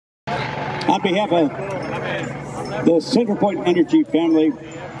On behalf of the Centerpoint Energy family,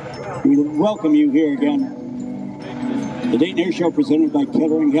 we welcome you here again. The Dayton Airshow presented by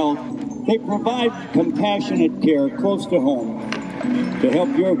Kettering Health. They provide compassionate care close to home to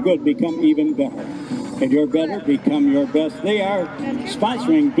help your good become even better. And your better become your best. They are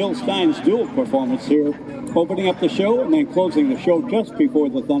sponsoring Bill Stein's dual performance here, opening up the show and then closing the show just before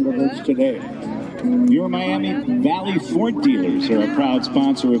the Thunderbirds today. Your Miami Valley Ford dealers are a proud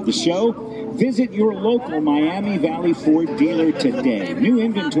sponsor of the show. Visit your local Miami Valley Ford dealer today. New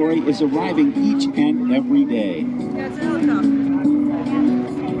inventory is arriving each and every day.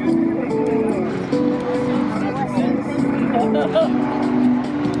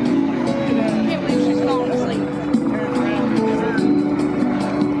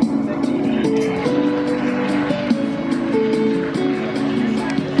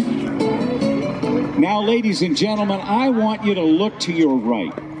 Now, ladies and gentlemen, I want you to look to your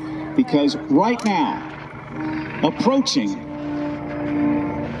right, because right now, approaching,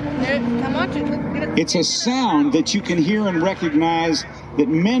 it's a sound that you can hear and recognize that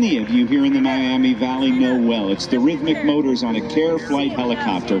many of you here in the Miami Valley know well. It's the rhythmic motors on a CareFlight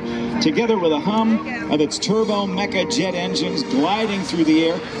helicopter, together with a hum of its turbo mecha jet engines gliding through the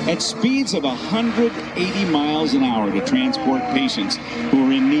air at speeds of 180 miles an hour to transport patients who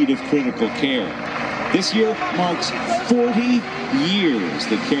are in need of critical care. This year marks 40 years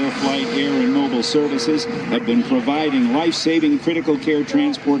that CareFlight Air and Mobile Services have been providing life-saving critical care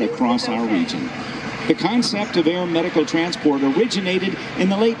transport across our region. The concept of air medical transport originated in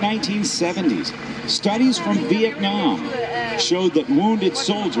the late 1970s. Studies from Vietnam showed that wounded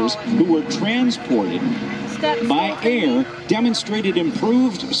soldiers who were transported by air demonstrated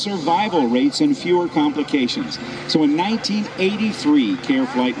improved survival rates and fewer complications. So in 1983,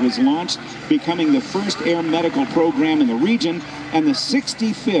 CareFlight was launched, becoming the first air medical program in the region and the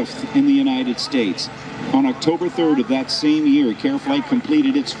 65th in the United States. On October 3rd of that same year, CareFlight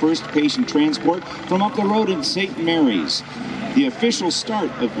completed its first patient transport from up the road in St. Mary's, the official start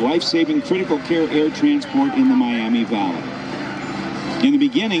of life-saving critical care air transport in the Miami Valley. In the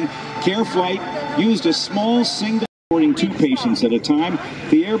beginning, CareFlight used a small single transporting 2 patients at a time.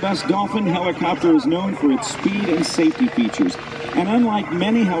 The Airbus Dauphin helicopter is known for its speed and safety features. And unlike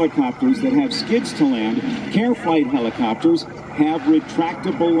many helicopters that have skids to land, CareFlight helicopters have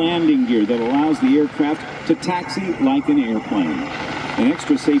retractable landing gear that allows the aircraft to taxi like an airplane. An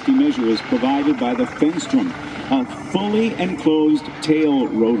extra safety measure is provided by the Fenstrom, a fully enclosed tail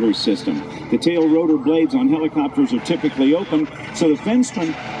rotor system. The tail rotor blades on helicopters are typically open, so the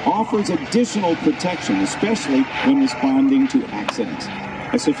Fenstrom offers additional protection, especially when responding to accidents.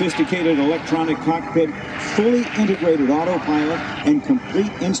 A sophisticated electronic cockpit, fully integrated autopilot, and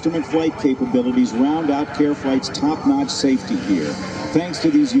complete instrument flight capabilities round out CareFlight's top-notch safety gear. Thanks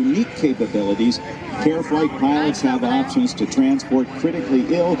to these unique capabilities, CareFlight pilots have options to transport critically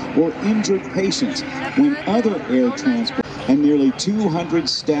ill or injured patients when other air transport and nearly 200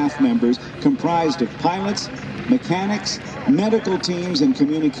 staff members comprised of pilots, mechanics, medical teams, and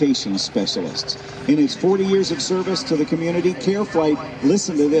communications specialists. In its 40 years of service to the community, CareFlight,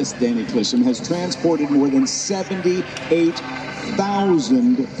 listen to this, Danny Clisham, has transported more than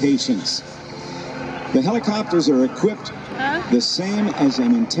 78,000 patients. The helicopters are equipped the same as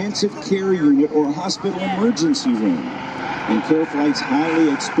an intensive care unit or hospital emergency room. And CareFlight's highly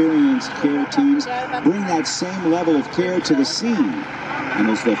experienced care teams bring that same level of care to the scene. And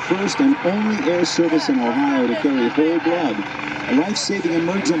as the first and only air service in Ohio to carry whole blood, life-saving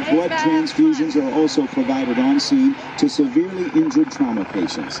emergent blood transfusions are also provided on scene to severely injured trauma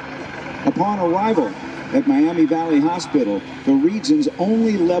patients. Upon arrival at Miami Valley Hospital, the region's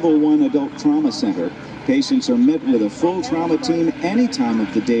only level 1 adult trauma center, patients are met with a full trauma team any time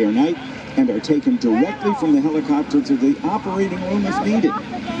of the day or night and are taken directly from the helicopter to the operating room if needed,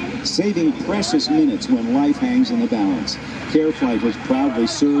 saving precious minutes when life hangs in the balance. CareFlight has proudly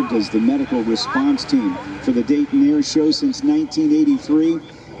served as the medical response team for the Dayton Airshow since 1983.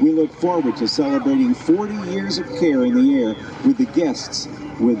 We look forward to celebrating 40 years of care in the air with the guests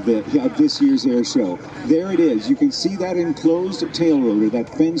of this year's air show. There it is. You can see that enclosed tail rotor, that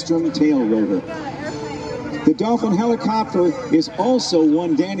Fenstrom tail rotor. The Dauphin helicopter is also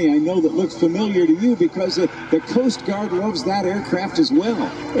one, Danny, I know that looks familiar to you because the Coast Guard loves that aircraft as well.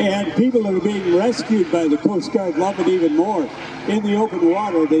 And people that are being rescued by the Coast Guard love it even more. In the open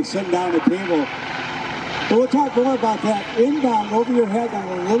water, they send down a cable. But we'll talk more about that inbound over your head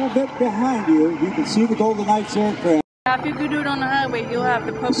and a little bit behind you. You can see the Golden Knights aircraft. If you could do it on the highway, you'll have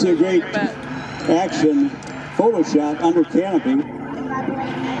the public. It's a great action photo shot under canopy.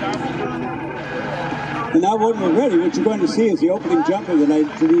 And now when we're ready, what you're going to see is the opening jumper that I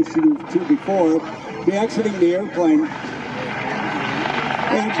introduced you to before, be exiting the airplane.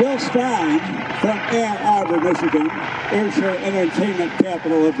 And Bill Stein from Ann Arbor, Michigan, Airshow entertainment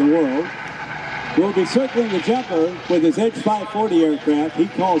capital of the world, will be circling the jumper with his Edge 540 aircraft he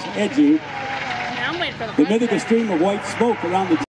calls Edgy, Yeah, I'm waiting for the emitting a stream of white smoke around the